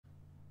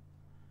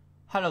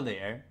Hello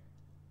there.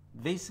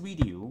 This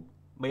video,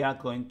 we are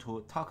going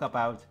to talk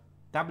about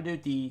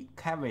WD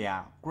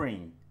Caviar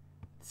Green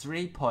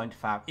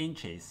 3.5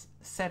 inches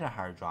SATA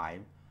hard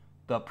drive,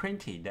 the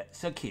printed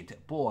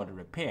circuit board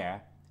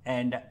repair,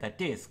 and the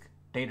disk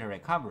data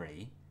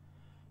recovery.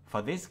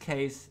 For this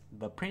case,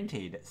 the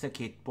printed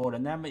circuit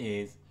board number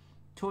is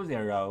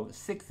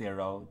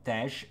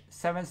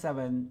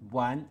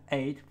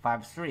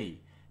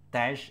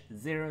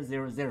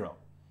 2060-771853-000.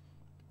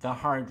 The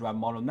hard drive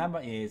model number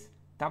is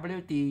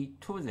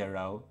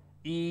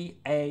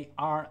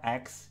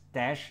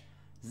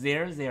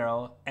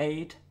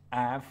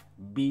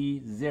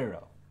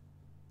WD20EARX-008FB0.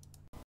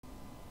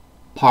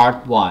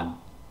 Part 1.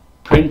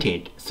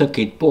 Printed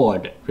circuit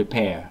board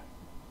repair.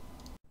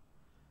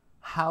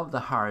 How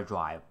the hard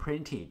drive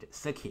printed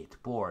circuit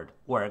board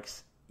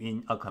works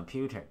in a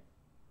computer.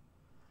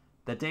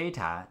 The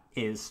data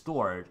is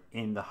stored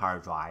in the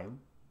hard drive.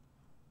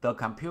 The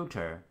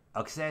computer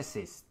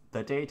accesses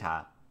the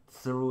data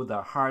through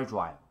the hard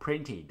drive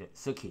printed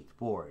circuit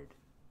board.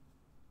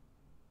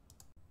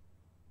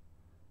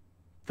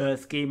 The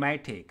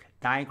schematic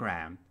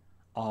diagram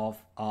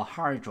of a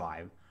hard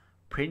drive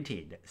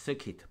printed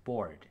circuit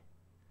board.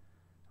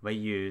 We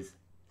use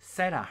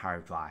SATA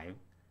hard drive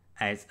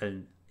as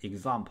an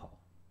example.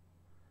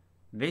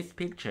 This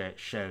picture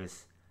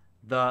shows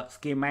the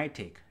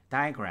schematic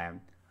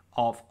diagram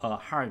of a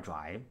hard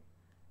drive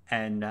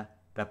and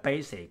the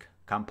basic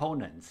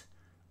components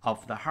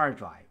of the hard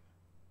drive.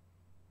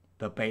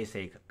 The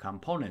basic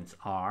components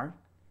are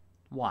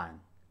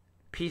 1.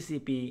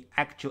 PCB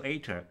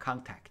actuator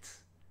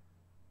contacts,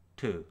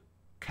 2.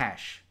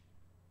 Cache,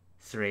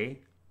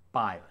 3.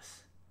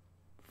 BIOS,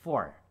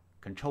 4.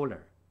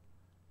 Controller,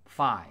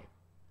 5.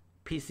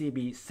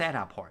 PCB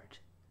SATA port,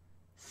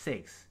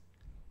 6.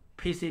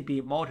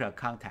 PCB motor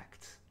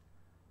contacts,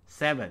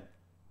 7.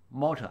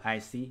 Motor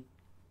IC.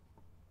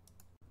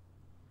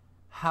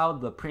 How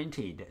the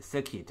printed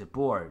circuit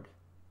board,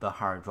 the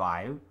hard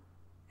drive,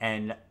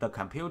 and the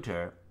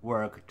computer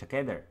work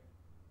together.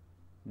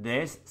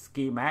 This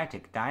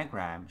schematic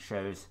diagram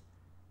shows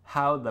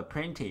how the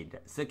printed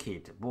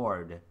circuit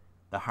board,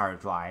 the hard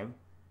drive,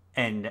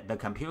 and the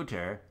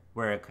computer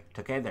work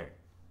together.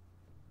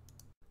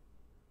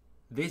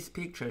 This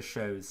picture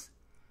shows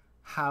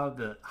how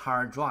the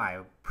hard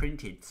drive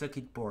printed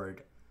circuit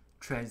board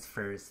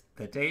transfers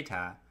the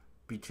data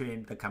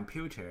between the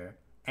computer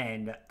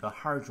and the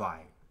hard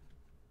drive.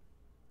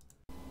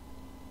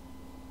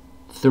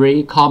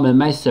 3 common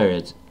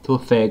methods to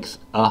fix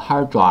a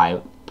hard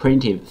drive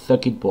printed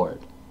circuit board.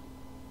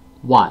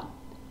 1.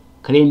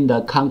 Clean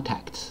the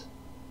contacts.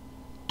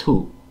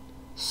 2.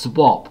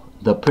 Swap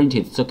the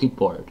printed circuit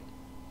board.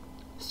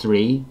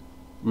 3.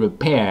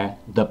 Repair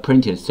the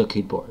printed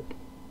circuit board.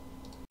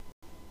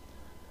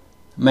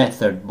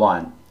 Method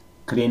 1.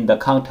 Clean the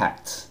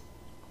contacts.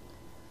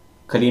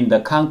 Clean the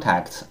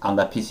contacts on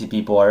the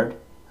PCB board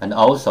and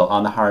also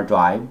on the hard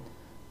drive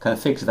can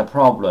fix the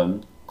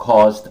problem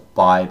caused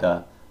by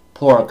the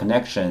poor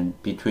connection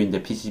between the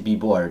PCB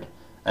board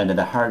and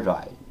the hard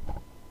drive.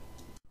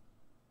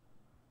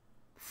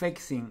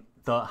 Fixing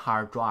the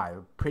hard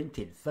drive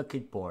printed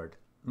circuit board.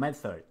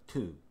 Method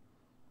 2.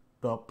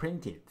 The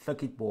printed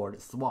circuit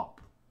board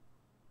swap.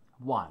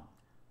 1.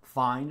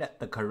 Find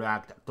the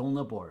correct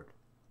donor board.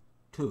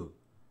 2.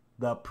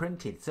 The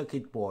printed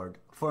circuit board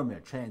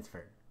firmware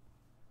transfer.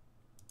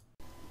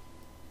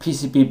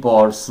 PCB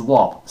board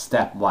swap.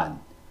 Step 1.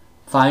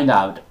 Find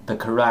out the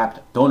correct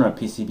donor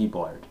PCB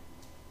board.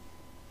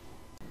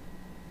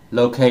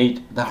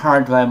 Locate the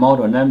hard drive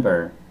model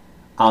number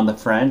on the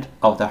front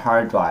of the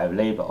hard drive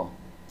label.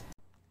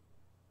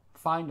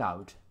 Find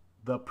out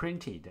the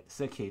printed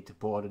circuit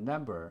board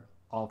number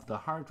of the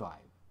hard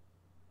drive.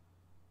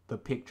 The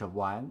picture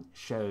 1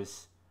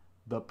 shows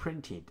the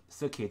printed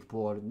circuit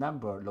board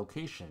number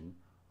location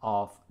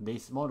of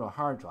this model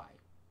hard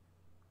drive.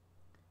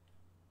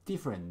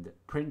 Different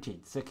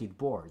printed circuit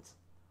boards.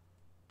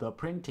 The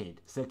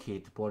printed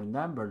circuit board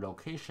number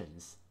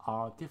locations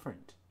are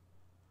different.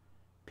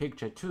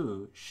 Picture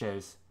 2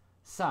 shows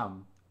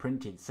some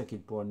printed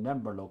circuit board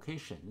number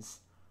locations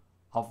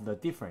of the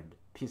different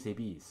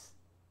PCBs.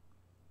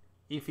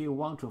 If you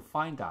want to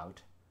find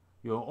out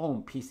your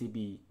own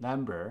PCB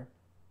number,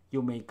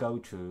 you may go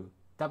to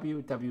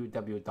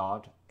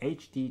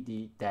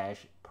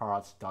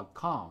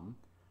www.hddparts.com,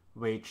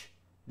 which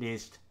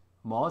lists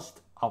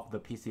most of the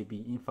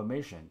PCB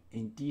information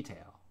in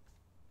detail.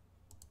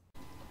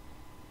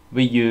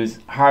 We use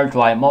hard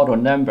drive model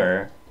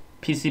number,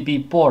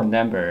 PCB board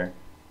number,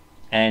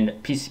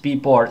 and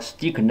PCB board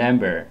sticker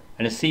number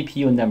and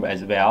CPU number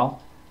as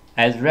well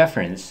as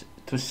reference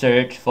to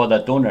search for the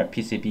donor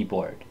PCB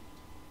board.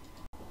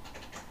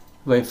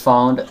 We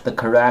found the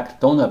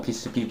correct donor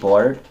PCB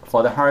board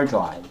for the hard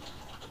drive,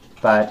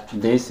 but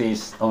this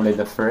is only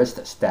the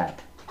first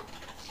step.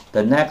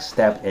 The next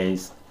step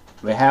is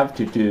we have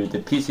to do the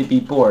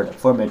PCB board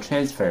firmware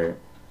transfer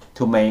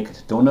to make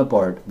the donor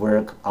board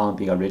work on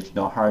the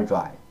original hard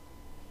drive.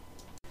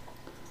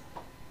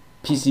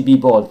 PCB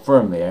board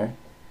firmware.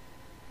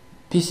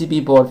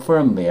 PCB board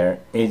firmware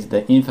is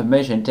the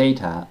information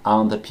data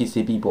on the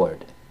PCB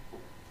board.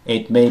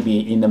 It may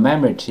be in the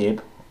memory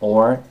chip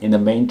or in the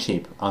main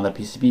chip on the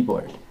PCB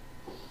board.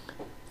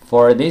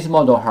 For this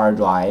model hard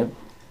drive,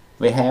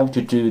 we have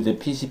to do the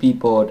PCB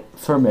board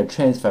firmware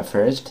transfer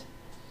first,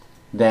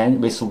 then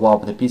we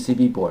swap the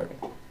PCB board.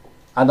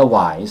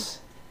 Otherwise,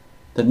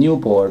 the new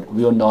board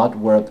will not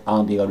work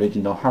on the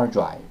original hard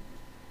drive.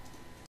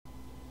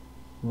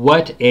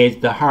 What is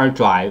the hard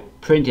drive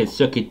printed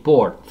circuit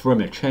board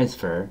firmware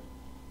transfer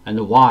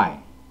and why?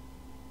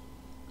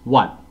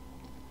 1.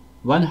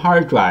 One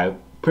hard drive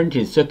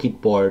printed circuit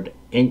board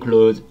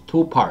includes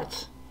two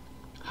parts,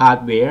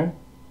 hardware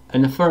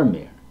and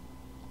firmware.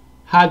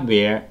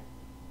 Hardware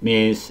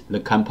means the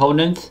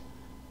components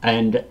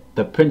and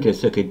the printed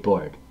circuit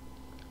board.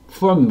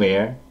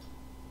 Firmware,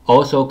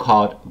 also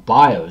called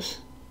BIOS,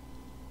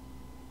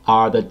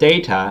 are the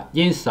data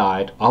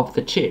inside of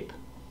the chip.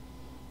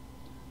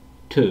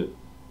 2.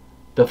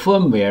 The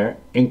firmware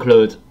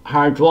includes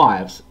hard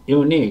drive's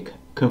unique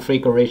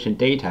configuration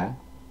data.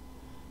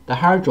 The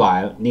hard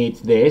drive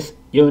needs this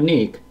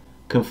unique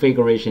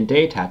configuration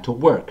data to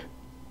work.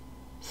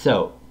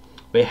 So,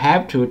 we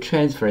have to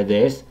transfer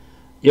this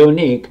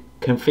unique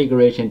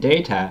configuration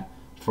data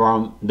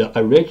from the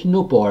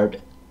original board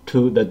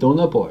to the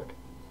donor board.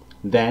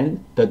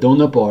 Then the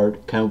donor board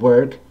can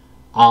work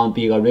on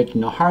the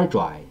original hard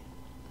drive.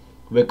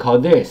 We call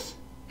this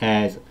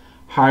as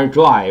hard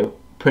drive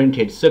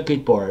printed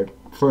circuit board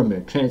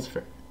firmware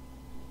transfer.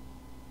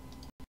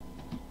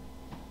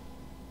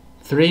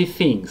 3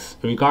 things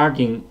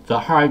regarding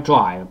the hard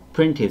drive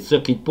printed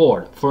circuit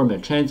board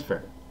firmware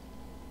transfer.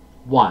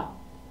 1.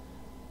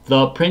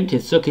 The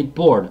printed circuit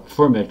board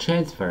firmware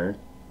transfer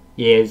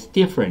is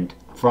different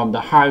from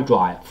the hard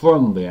drive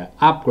firmware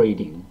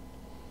upgrading.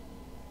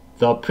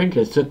 The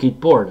printed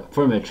circuit board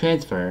firmware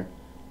transfer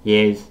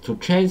is to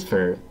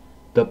transfer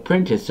the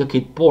printed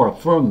circuit board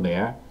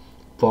firmware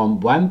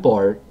from one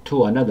board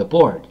to another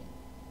board.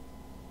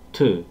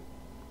 2.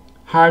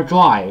 Hard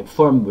drive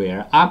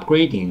firmware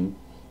upgrading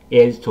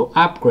is to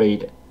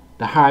upgrade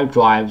the hard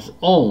drive's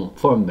own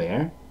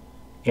firmware.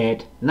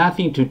 It has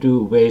nothing to do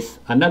with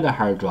another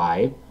hard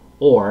drive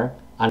or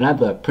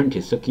another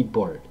printed circuit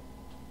board.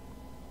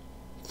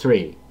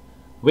 3.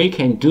 We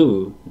can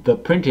do the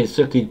printed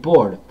circuit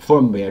board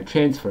firmware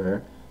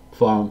transfer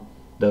from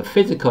the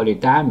physically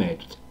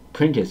damaged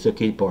printed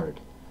circuit board,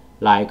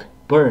 like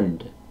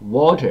burned,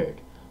 watered,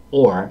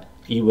 or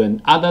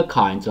even other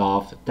kinds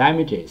of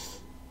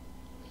damages.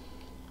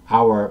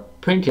 Our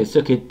printed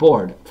circuit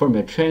board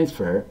firmware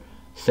transfer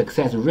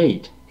success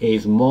rate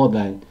is more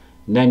than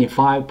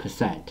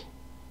 95%.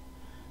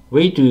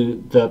 We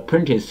do the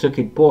printed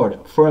circuit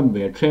board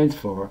firmware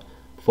transfer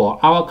for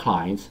our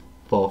clients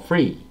for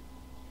free.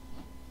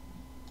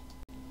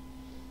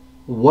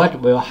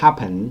 What will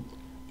happen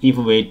if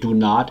we do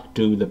not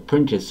do the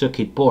printed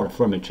circuit board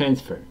firmware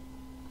transfer?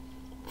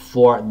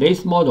 For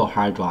this model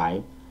hard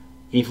drive,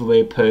 if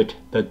we put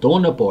the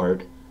donor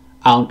board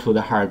onto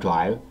the hard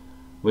drive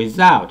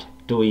without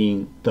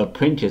doing the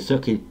printed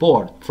circuit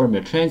board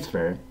firmware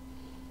transfer,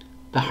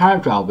 the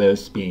hard drive will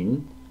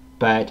spin,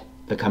 but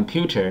the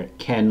computer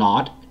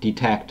cannot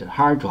detect the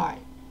hard drive.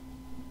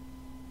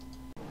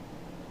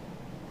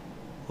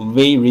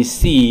 We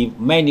receive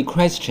many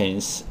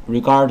questions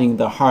regarding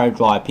the hard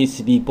drive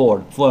PCB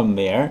board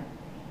firmware,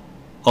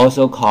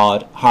 also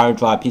called hard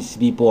drive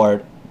PCB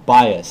board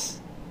BIOS,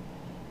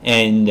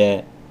 and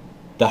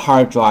the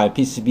hard drive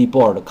PCB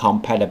board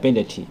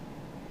compatibility.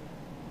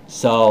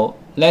 So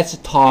let's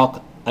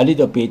talk a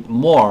little bit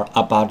more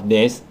about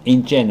this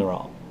in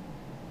general.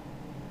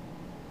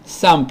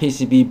 Some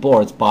PCB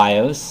boards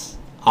BIOS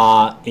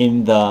are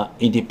in the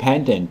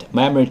independent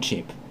memory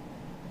chip,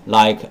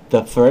 like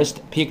the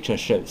first picture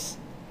shows.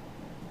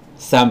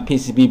 Some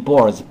PCB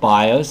boards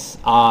BIOS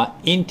are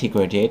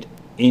integrated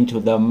into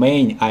the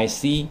main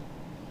IC,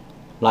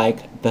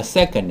 like the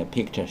second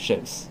picture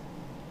shows.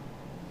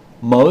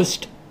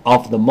 Most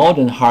of the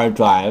modern hard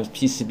drive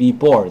PCB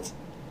boards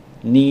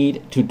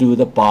need to do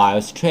the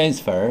BIOS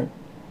transfer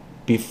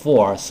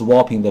before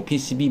swapping the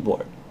PCB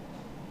board.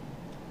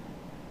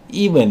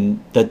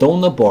 Even the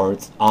donor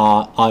boards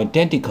are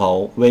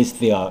identical with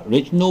the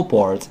original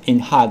boards in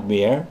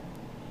hardware.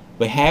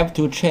 We have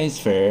to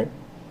transfer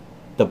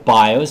the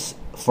BIOS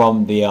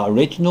from the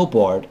original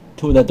board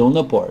to the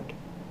donor board.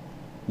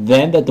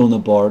 Then the donor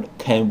board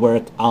can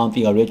work on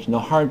the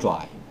original hard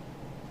drive.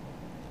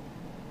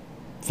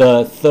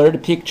 The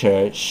third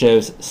picture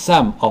shows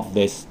some of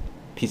these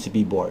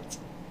PCB boards.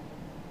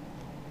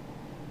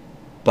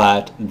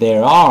 But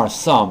there are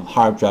some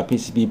hard drive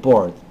PCB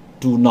boards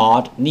do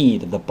not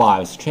need the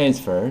BIOS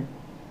transfer.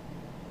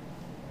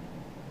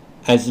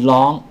 As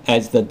long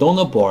as the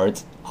donor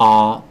boards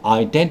are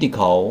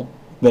identical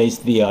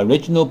with the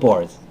original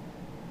boards,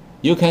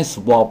 you can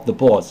swap the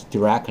boards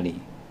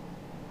directly.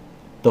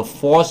 The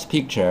fourth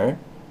picture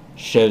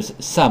shows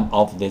some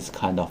of these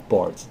kind of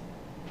boards.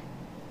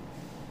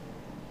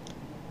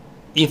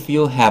 If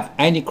you have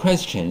any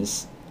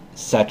questions,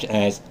 such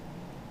as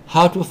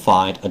how to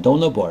find a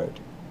donor board,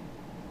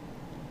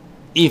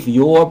 If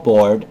your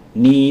board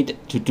needs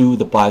to do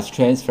the BIOS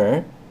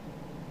transfer,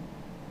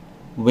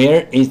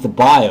 where is the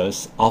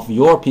BIOS of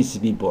your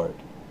PCB board?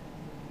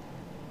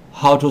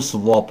 How to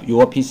swap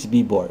your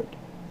PCB board?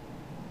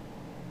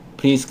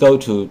 Please go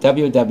to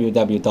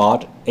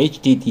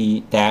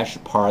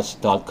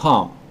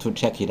www.hdd-parts.com to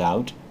check it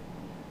out,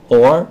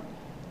 or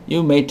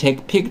you may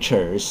take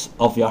pictures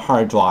of your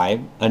hard drive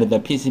and the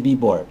PCB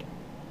board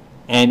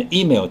and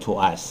email to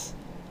us.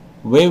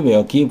 We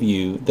will give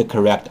you the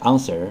correct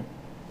answer.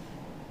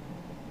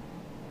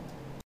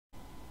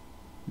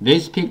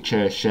 This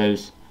picture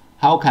shows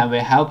how can we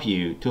help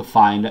you to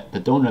find the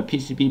donor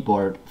PCB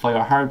board for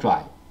your hard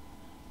drive.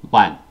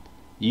 1.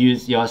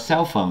 Use your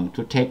cell phone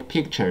to take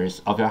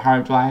pictures of your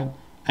hard drive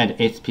and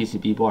its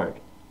PCB board.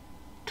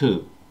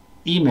 2.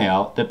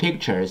 Email the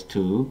pictures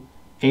to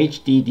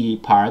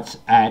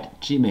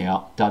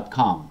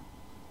hddparts@gmail.com.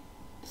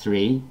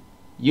 3.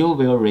 You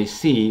will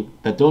receive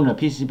the donor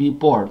PCB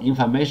board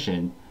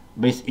information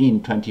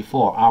within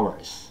 24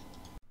 hours.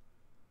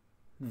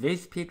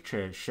 This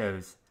picture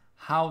shows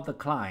how the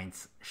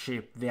clients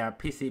ship their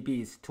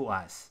PCBs to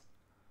us.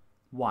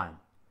 1.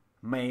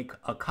 Make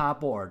a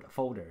cardboard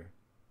folder.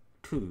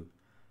 2.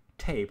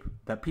 Tape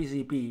the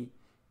PCB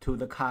to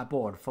the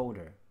cardboard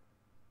folder.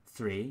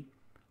 3.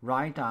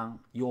 Write down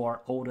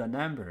your order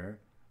number,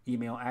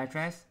 email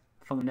address,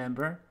 phone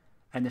number,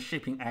 and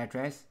shipping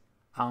address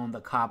on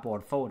the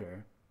cardboard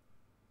folder.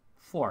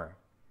 4.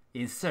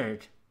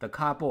 Insert the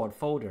cardboard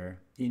folder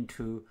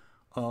into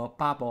a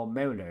bubble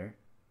mailer.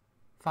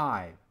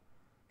 5.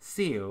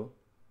 Seal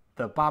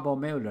the bubble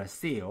mailer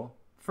seal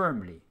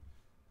firmly.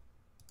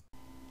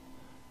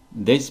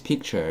 This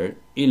picture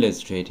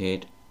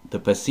illustrated the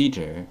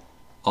procedure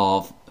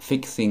of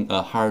fixing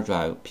a hard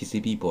drive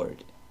PCB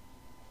board.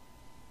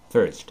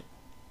 First,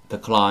 the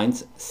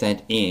clients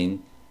sent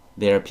in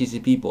their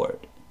PCB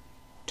board.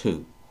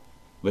 2.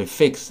 We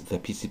fix the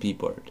PCB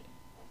board.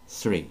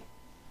 3.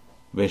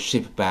 We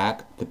ship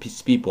back the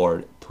PCB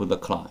board to the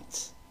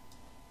clients.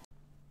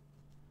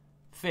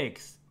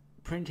 Fix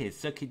printed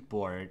circuit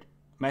board.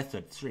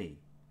 Method 3.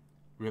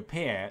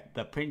 Repair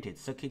the printed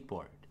circuit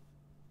board.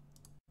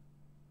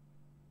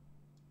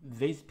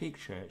 This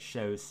picture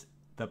shows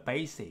the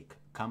basic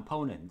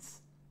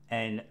components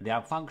and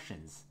their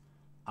functions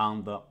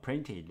on the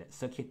printed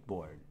circuit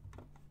board.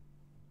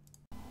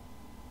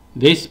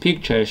 This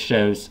picture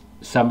shows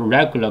some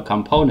regular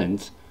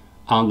components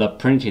on the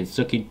printed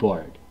circuit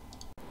board.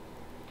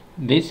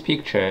 This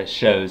picture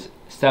shows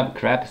some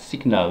correct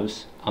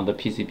signals on the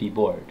PCB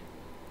board.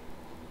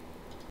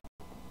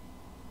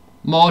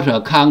 Motor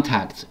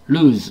contacts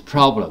lose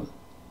problem.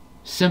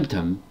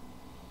 Symptom: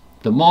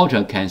 the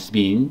motor can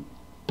spin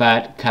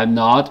but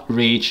cannot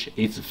reach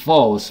its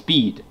full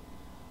speed.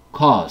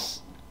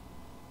 Cause: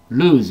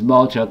 loose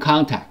motor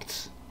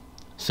contacts.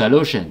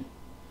 Solution: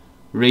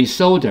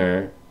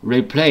 resolder,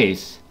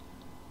 replace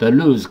the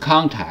loose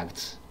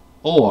contacts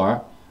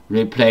or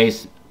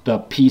replace the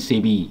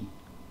PCB.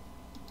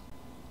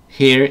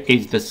 Here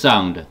is the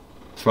sound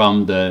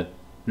from the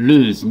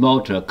loose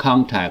motor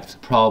contacts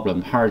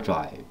problem hard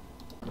drive.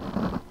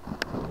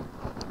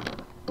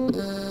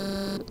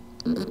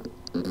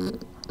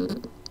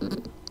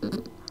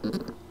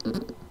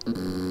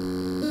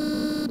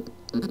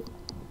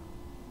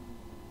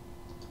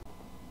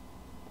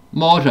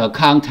 Motor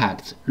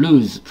contacts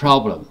lose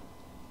problem.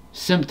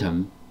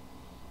 Symptom: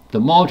 the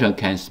motor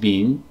can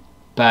spin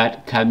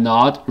but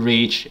cannot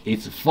reach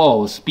its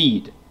full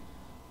speed.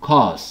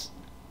 Cause: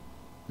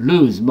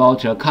 loose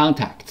motor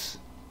contacts.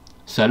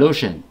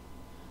 Solution: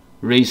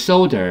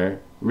 resolder,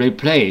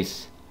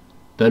 replace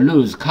the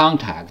loose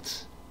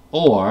contacts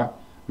or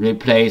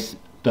replace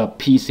the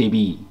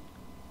PCB.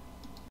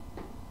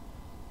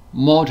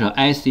 Motor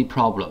IC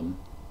problem.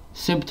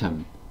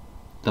 Symptom: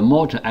 the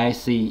motor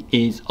IC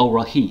is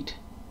overheat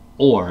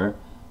or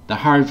the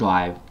hard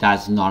drive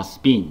does not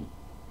spin.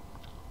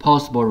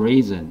 Possible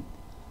reason: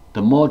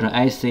 the motor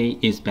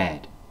IC is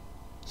bad.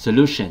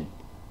 Solution: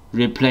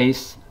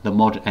 replace the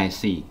motor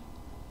IC.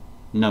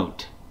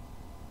 Note: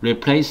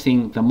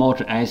 replacing the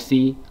motor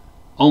IC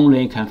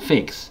only can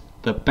fix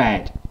the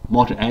bad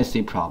motor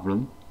IC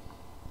problem.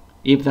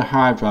 If the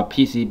hard drive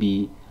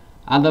PCB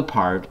other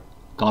part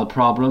got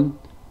problem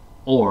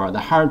or the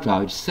hard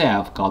drive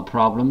itself got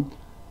problem,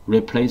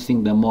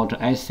 replacing the motor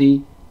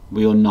IC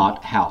will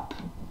not help.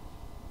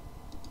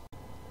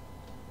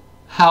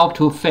 How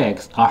to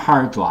fix a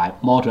hard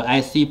drive motor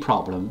IC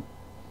problem.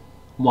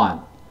 1.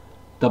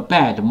 The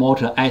bad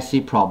motor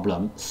IC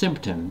problem.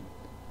 Symptom: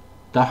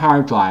 the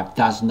hard drive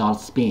does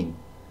not spin.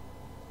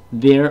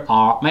 There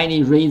are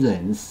many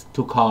reasons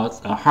to cause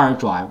a hard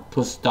drive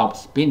to stop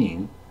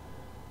spinning.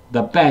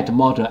 The bad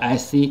motor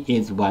IC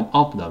is one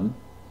of them.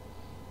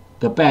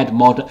 The bad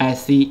motor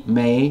IC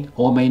may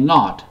or may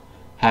not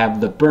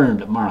have the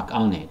burned mark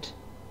on it.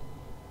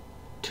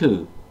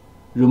 2.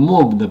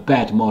 Remove the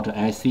bad motor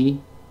IC.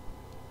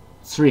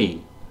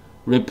 3.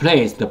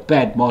 Replace the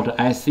bad motor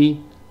IC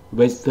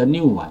with the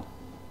new one.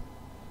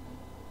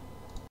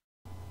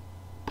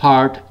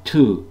 Part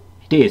 2.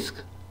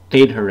 Disk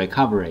Data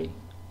Recovery.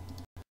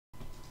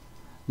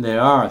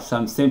 There are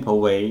some simple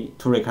ways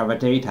to recover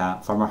data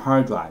from a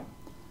hard drive.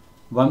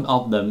 One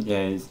of them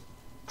is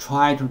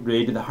try to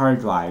read the hard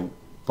drive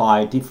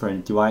by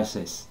different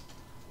devices,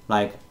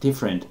 like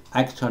different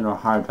external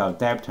hard drive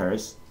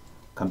adapters,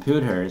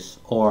 computers,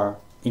 or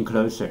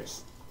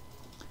enclosures.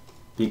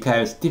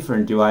 Because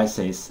different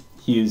devices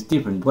use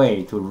different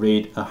ways to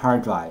read a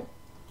hard drive,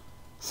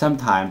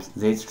 sometimes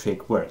this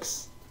trick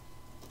works.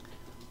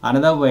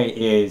 Another way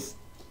is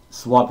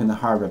swapping the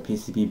hardware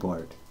PCB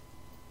board.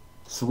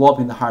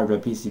 Swapping the hardware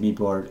PCB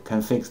board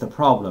can fix the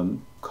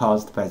problem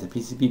caused by the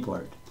PCB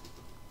board.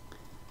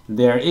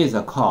 There is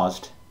a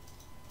cost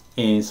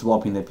in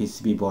swapping the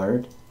PCB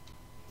board,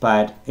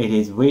 but it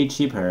is way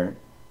cheaper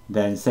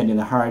than sending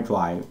the hard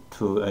drive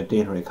to a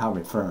data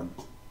recovery firm.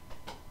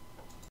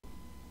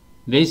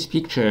 This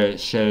picture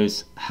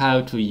shows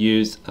how to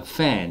use a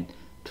fan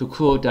to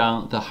cool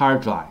down the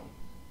hard drive.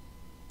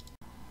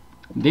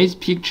 This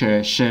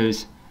picture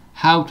shows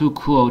how to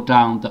cool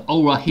down the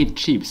overheat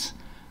chips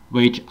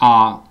which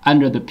are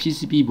under the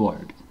PCB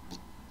board.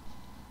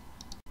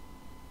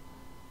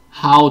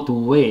 How do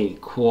we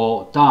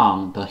cool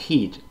down the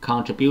heat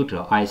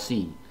contributor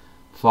IC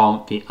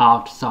from the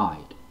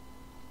outside?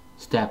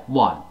 Step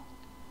 1.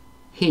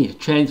 Heat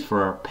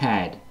transfer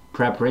pad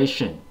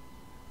preparation.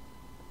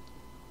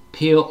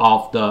 Peel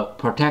off the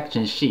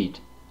protection sheet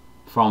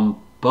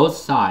from both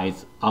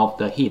sides of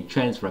the heat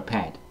transfer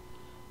pad,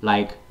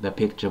 like the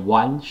picture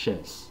 1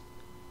 shows.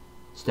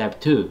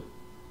 Step 2.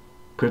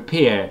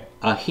 Prepare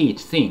a heat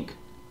sink,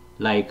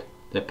 like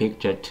the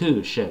picture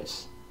 2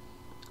 shows.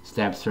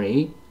 Step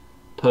 3.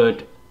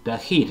 Put the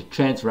heat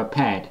transfer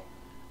pad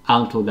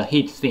onto the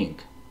heat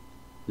sink,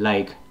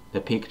 like the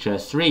picture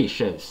 3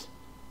 shows.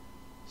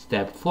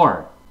 Step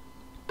 4.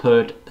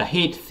 Put the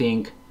heat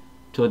sink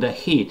to the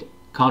heat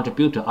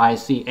contributor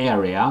IC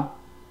area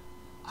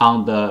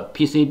on the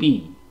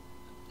PCB,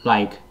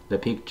 like the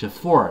picture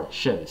 4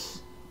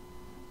 shows.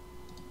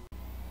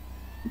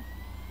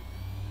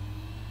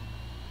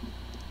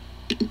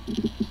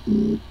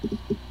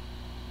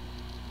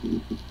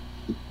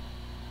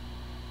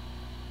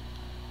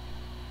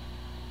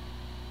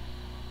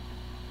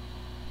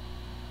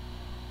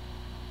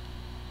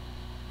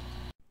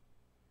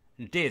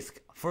 Disk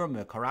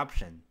firmware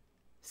corruption.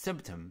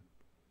 Symptom: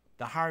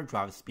 the hard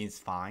drive spins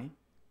fine,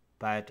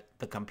 but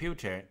the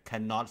computer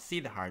cannot see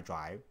the hard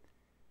drive,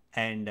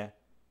 and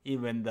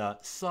even the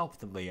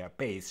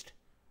software-based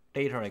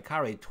data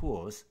recovery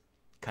tools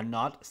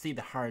cannot see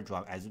the hard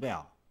drive as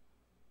well.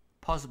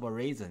 Possible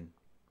reason: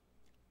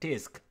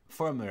 disk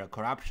firmware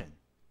corruption.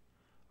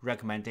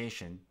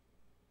 Recommendation: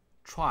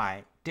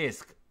 try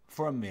disk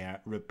firmware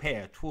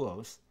repair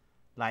tools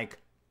like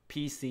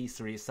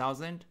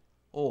PC3000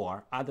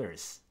 or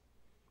others.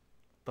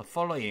 The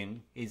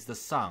following is the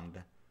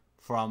sound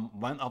from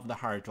one of the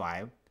hard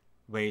drive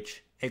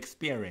which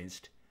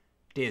experienced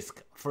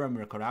disk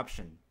firmware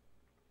corruption.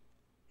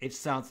 It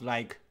sounds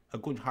like a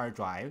good hard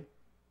drive,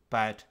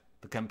 but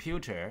the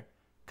computer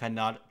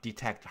cannot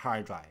detect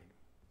hard drive.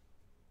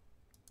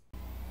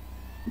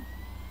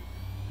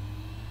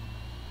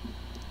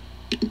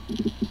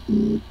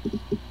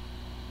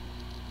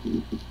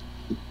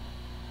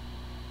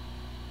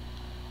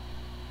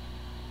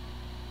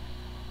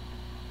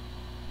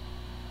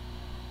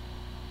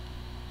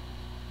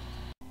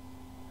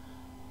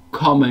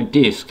 Common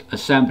disk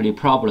assembly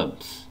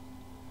problems.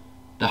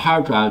 The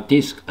hard drive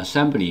disk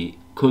assembly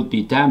could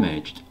be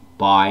damaged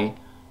by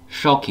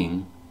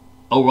shocking,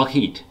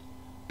 overheat,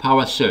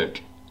 power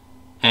surge,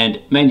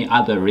 and many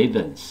other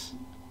reasons.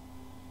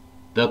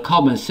 The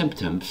common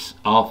symptoms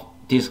of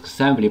disk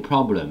assembly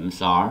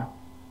problems are: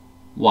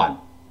 1.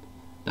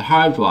 The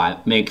hard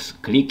drive makes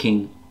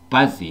clicking,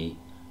 buzzy,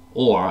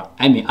 or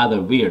any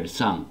other weird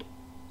sound.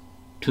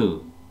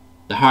 2.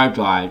 The hard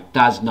drive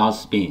does not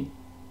spin.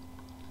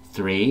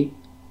 3.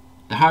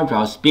 The hard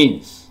drive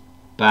spins,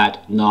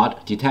 but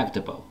not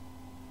detectable.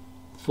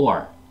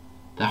 4.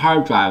 The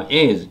hard drive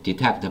is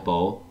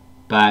detectable,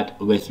 but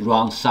with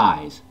wrong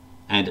size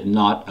and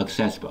not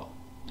accessible.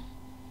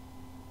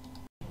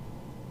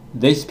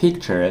 This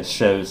picture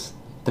shows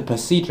the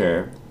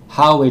procedure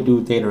how we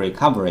do data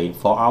recovery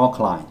for our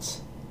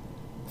clients.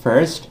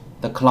 First,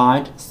 the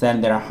client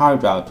sends their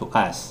hard drive to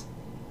us.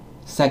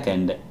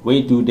 Second,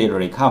 we do data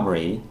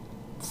recovery.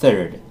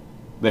 Third,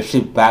 we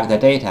ship back the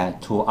data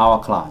to our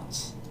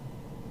clients.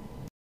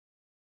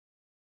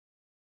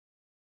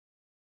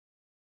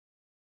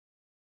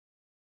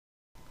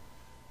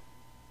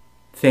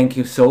 Thank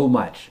you so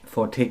much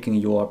for taking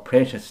your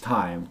precious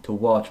time to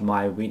watch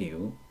my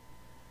video.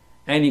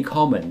 Any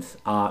comments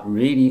are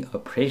really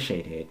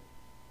appreciated.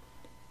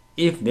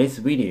 If this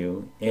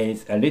video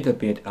is a little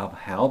bit of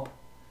help,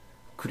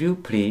 could you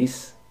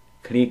please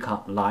click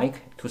on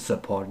like to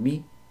support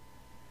me?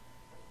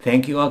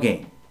 Thank you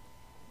again.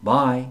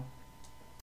 Bye.